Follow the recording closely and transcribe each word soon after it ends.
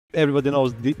Everybody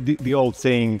knows the old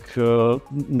saying,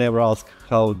 never ask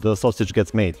how the sausage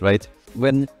gets made, right?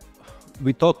 When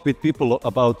we talk with people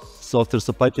about software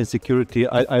supply chain security,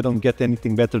 I don't get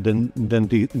anything better than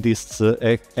this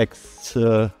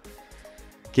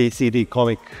KCD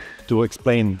comic to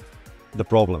explain the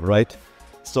problem, right?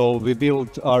 So we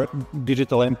build our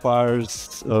digital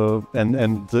empires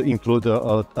and include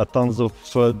tons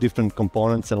of different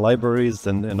components and libraries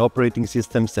and operating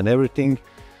systems and everything.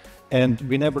 And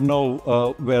we never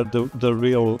know where the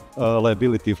real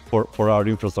liability for our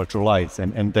infrastructure lies.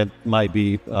 And that might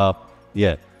be,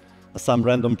 some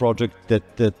random project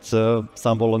that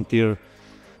some volunteer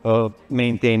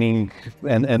maintaining,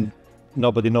 and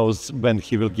nobody knows when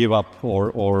he will give up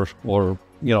or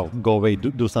go away,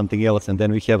 do something else. And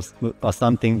then we have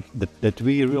something that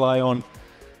we rely on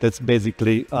that's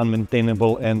basically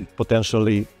unmaintainable and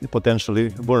potentially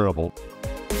vulnerable.